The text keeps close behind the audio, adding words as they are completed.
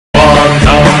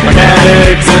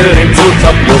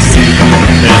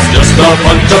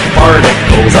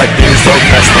particles like these, so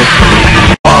catch me.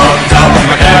 Quantum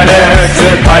mechanics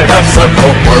in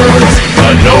hypothetical words,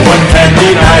 but no one can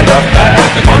deny the fact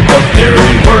that quantum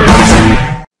theory works.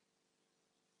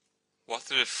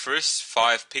 What are the first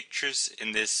 5 pictures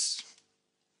in this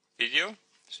video?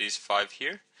 So these 5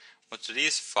 here. What do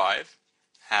these 5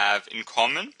 have in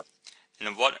common?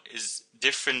 And what is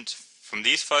different from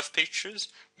these 5 pictures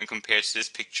when compared to this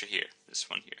picture here, this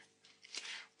one here?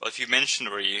 Well, if you mentioned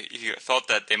or if you thought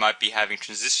that they might be having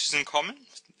transistors in common,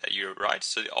 that you're right.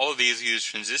 So all of these use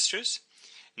transistors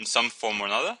in some form or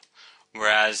another,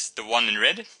 whereas the one in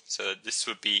red, so this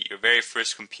would be your very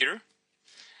first computer.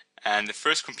 And the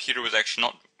first computer was actually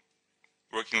not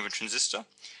working with a transistor,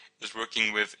 it was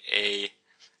working with a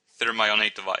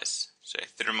thermionic device, so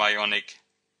a thermionic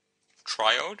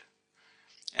triode.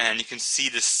 And you can see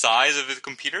the size of the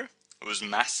computer. It was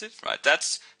massive, right?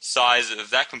 That size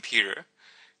of that computer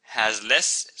has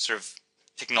less sort of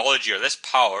technology or less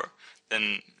power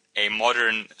than a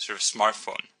modern sort of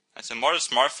smartphone. And so a modern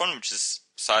smartphone, which is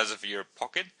the size of your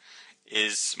pocket,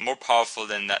 is more powerful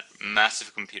than that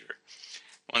massive computer.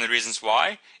 One of the reasons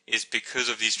why is because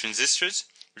of these transistors,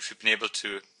 which we've been able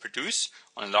to produce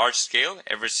on a large scale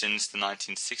ever since the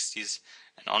 1960s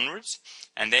and onwards.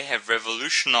 And they have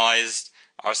revolutionized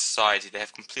our society. They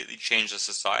have completely changed our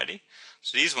society.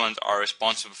 So these ones are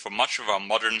responsible for much of our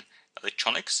modern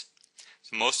electronics.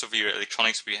 So most of your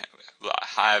electronics will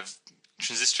have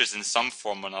transistors in some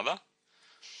form or another.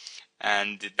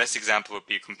 And the best example would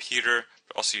be a computer,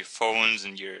 but also your phones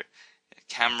and your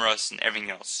cameras and everything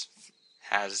else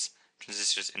has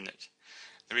transistors in it.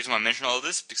 The reason why I mention all of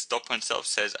this is because the dot point itself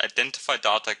says identify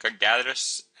data, gather,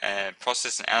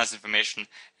 process and analyze information,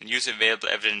 and use available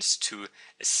evidence to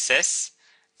assess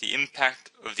the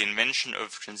impact of the invention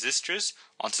of transistors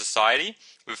on society,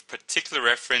 with particular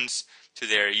reference to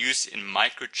their use in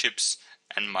microchips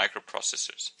and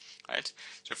microprocessors. Right?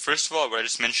 So first of all, what I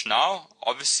just mentioned now,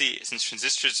 obviously since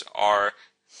transistors are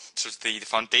sort of the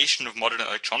foundation of modern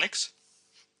electronics,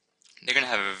 they're going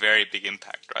to have a very big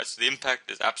impact, right? So the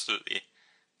impact is absolutely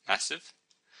massive.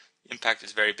 The impact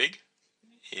is very big.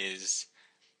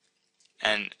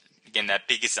 And again, that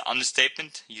big is an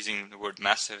understatement. Using the word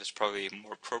massive is probably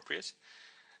more appropriate.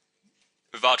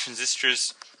 Without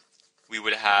transistors, we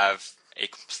would have a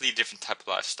completely different type of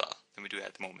lifestyle than we do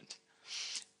at the moment.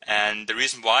 And the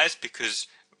reason why is because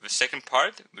of the second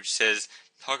part, which says,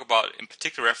 talk about in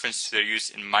particular reference to their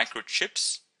use in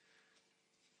microchips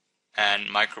and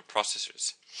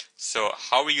microprocessors. So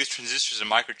how we use transistors and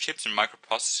microchips and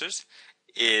microprocessors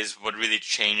is what really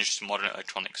changed modern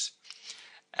electronics.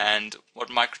 And what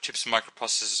microchips and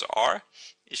microprocessors are,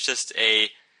 it's just we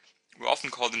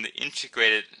often call them the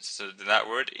integrated, so that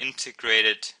word,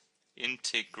 integrated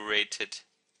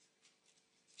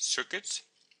circuits.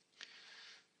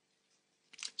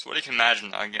 So what you can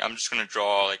imagine, I'm just going to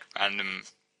draw like a random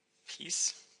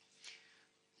piece.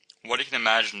 What you can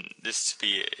imagine this to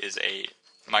be is a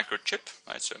microchip,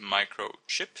 right? So a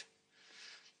microchip.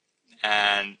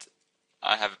 And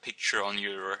I have a picture on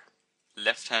your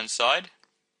left-hand side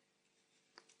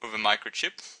of a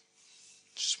microchip.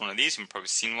 Just one of these, you've probably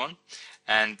seen one.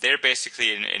 And they're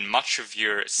basically in much of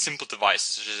your simple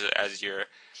devices, such as your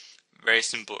very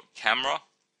simple camera,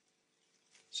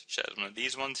 such as one of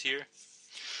these ones here,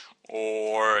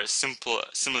 or similar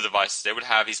devices. They would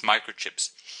have these microchips.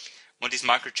 What these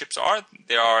microchips are,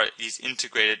 they are these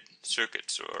integrated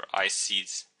circuits or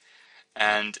ICs.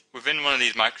 And within one of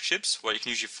these microchips, what you can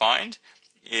usually find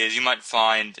is you might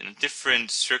find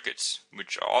different circuits,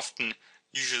 which are often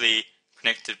usually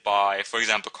connected by, for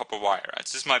example, copper wire. Right?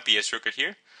 So this might be a circuit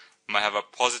here. We might have a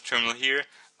positive terminal here,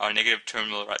 a negative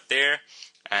terminal right there,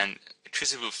 and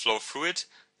electricity will flow through it.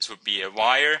 This would be a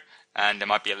wire, and there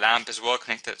might be a lamp as well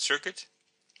connected to that circuit.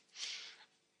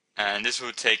 And this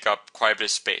would take up quite a bit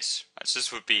of space. Right? So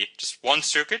this would be just one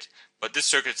circuit, but this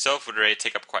circuit itself would already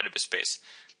take up quite a bit of space.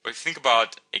 But if you think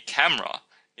about a camera,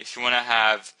 if you want to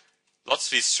have lots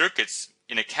of these circuits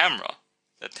in a camera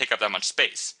that take up that much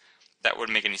space, that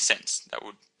wouldn't make any sense. That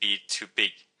would be too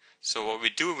big. So what we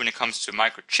do when it comes to a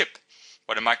microchip,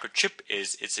 what a microchip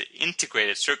is, it's an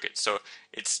integrated circuit. So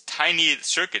it's tiny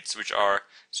circuits which are,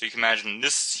 so you can imagine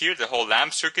this here, the whole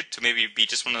lamp circuit, to maybe be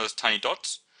just one of those tiny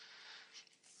dots.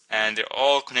 And they're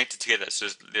all connected together. So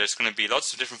there's going to be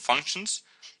lots of different functions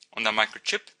on that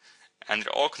microchip, and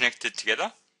they're all connected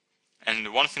together. And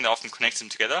the one thing that often connects them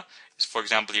together is, for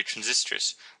example, your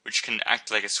transistors, which can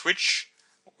act like a switch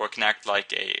or can act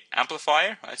like a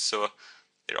amplifier, right? So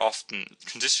they're often,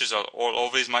 transistors are all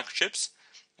over these microchips,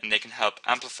 and they can help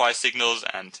amplify signals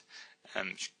and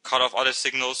cut off other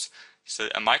signals. So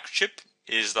a microchip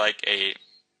is like a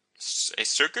a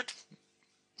circuit,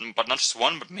 but not just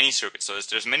one, but many circuits. So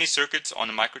there's many circuits on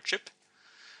a microchip,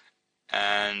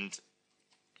 and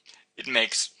it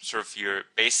makes sort of your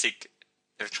basic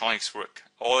electronics work.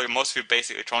 Most of your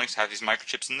basic electronics have these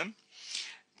microchips in them,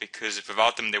 because if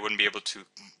without them they wouldn't be able to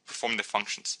perform their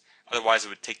functions. Otherwise it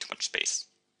would take too much space.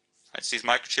 Right, so these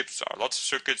microchips are lots of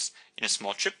circuits in a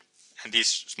small chip, and these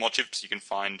small chips you can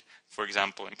find, for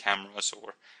example, in cameras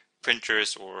or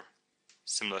printers or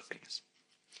similar things.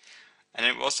 And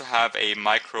then we also have a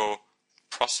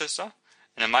microprocessor,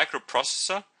 and a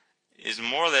microprocessor is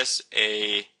more or less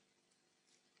a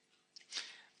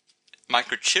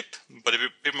microchip, but a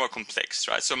bit more complex,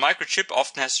 right? So a microchip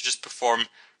often has to just perform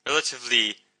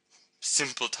relatively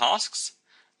simple tasks,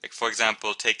 like for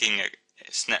example taking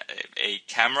a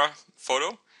camera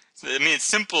photo. So, I mean, it's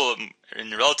simple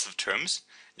in relative terms.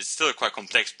 It's still quite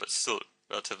complex, but still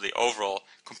relatively overall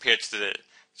compared to the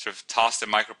sort of task the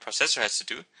microprocessor has to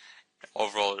do.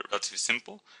 Overall, relatively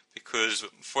simple, because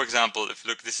for example, if you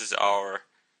look, this is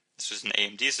an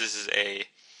AMD, so this is a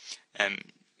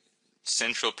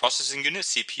central processing unit,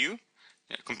 CPU.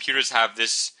 Computers have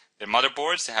their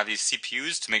motherboards, they have these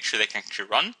CPUs to make sure they can actually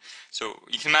run. So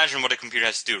you can imagine what a computer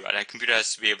has to do, right? A computer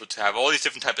has to be able to have all these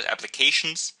different types of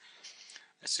applications.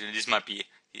 So these might be,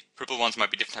 the purple ones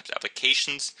might be different types of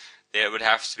applications. They would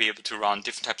have to be able to run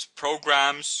different types of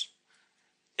programs.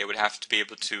 They would have to be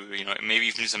able to, maybe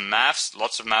even do some maths,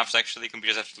 lots of maths actually.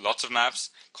 Computers have to do lots of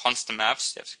maths, constant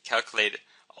maths. They have to calculate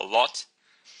a lot.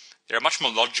 They're much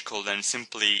more logical than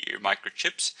simply your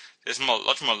microchips. There's a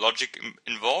lot more logic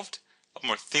involved, a lot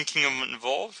more thinking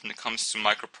involved when it comes to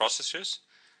microprocessors.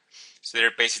 So they're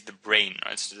basically the brain,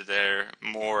 right? So they're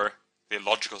more the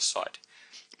logical side.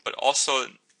 But also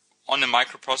on a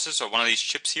microprocessor, or one of these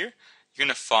chips here, you're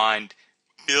going to find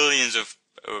billions of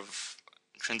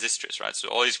transistors, right? So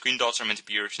all these green dots are meant to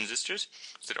be your transistors.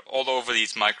 So they're all over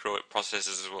these microprocessors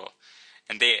as well.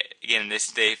 And they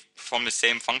perform the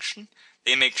same function.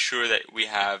 They make sure that we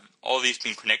have all these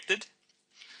being connected.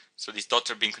 So these dots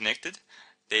are being connected.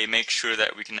 They make sure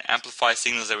that we can amplify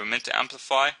signals that we're meant to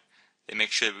amplify. They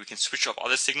make sure that we can switch off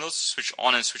other signals, switch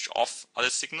on and switch off other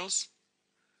signals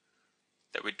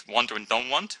that we want or don't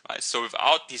want, right? So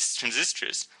without these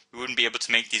transistors, we wouldn't be able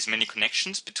to make these many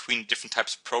connections between different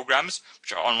types of programs,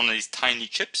 which are on one of these tiny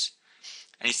chips.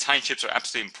 And these tiny chips are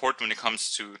absolutely important when it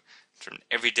comes to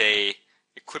everyday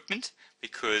equipment,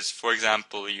 because, for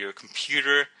example, your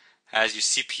computer has your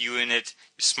CPU in it,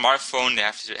 your smartphone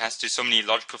has to do so many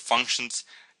logical functions.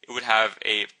 It would have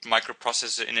a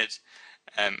microprocessor in it,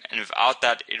 and without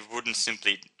that, it wouldn't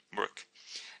simply work.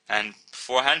 And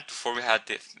beforehand, before we had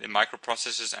the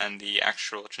microprocessors and the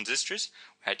actual transistors,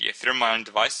 we had the thermal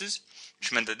devices,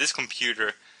 which meant that this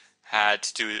computer had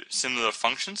to do similar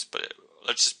functions, but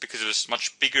because it was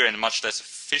much bigger and much less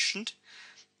efficient,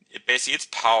 its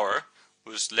power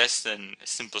was less than a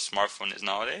simple smartphone is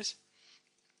nowadays.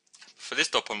 For this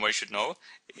dot point, what you should know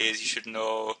is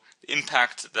the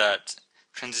impact that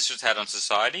transistors had on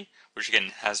society, which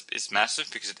again is massive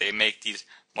because they make these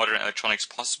modern electronics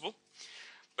possible.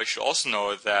 But you should also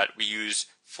know that we use,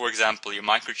 for example, your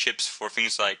microchips for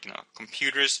things like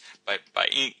computers by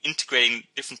integrating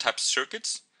different types of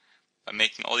circuits, by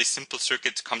making all these simple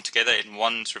circuits come together in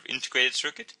one sort of integrated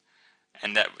circuit,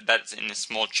 and that's in a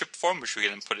small chip form, which we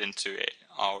can then put into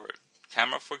our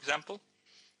camera, for example.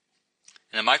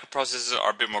 And the microprocessors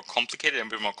are a bit more complicated and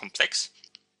a bit more complex.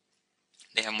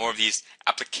 They have more of these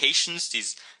applications,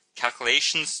 these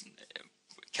calculation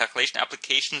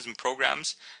applications and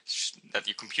programs that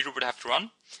your computer would have to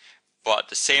run. But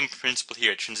the same principle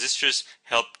here, transistors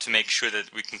help to make sure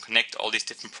that we can connect all these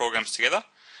different programs together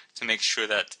to make sure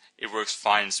that it works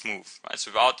fine and smooth. Right?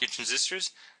 So without your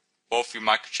transistors, both your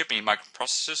microchip and your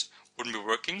microprocessors wouldn't be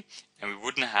working, and we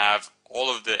wouldn't have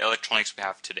all of the electronics we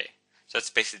have today. So that's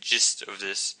basically the gist of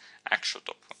this actual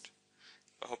dot point.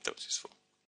 I hope that was useful.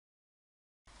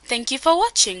 Thank you for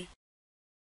watching.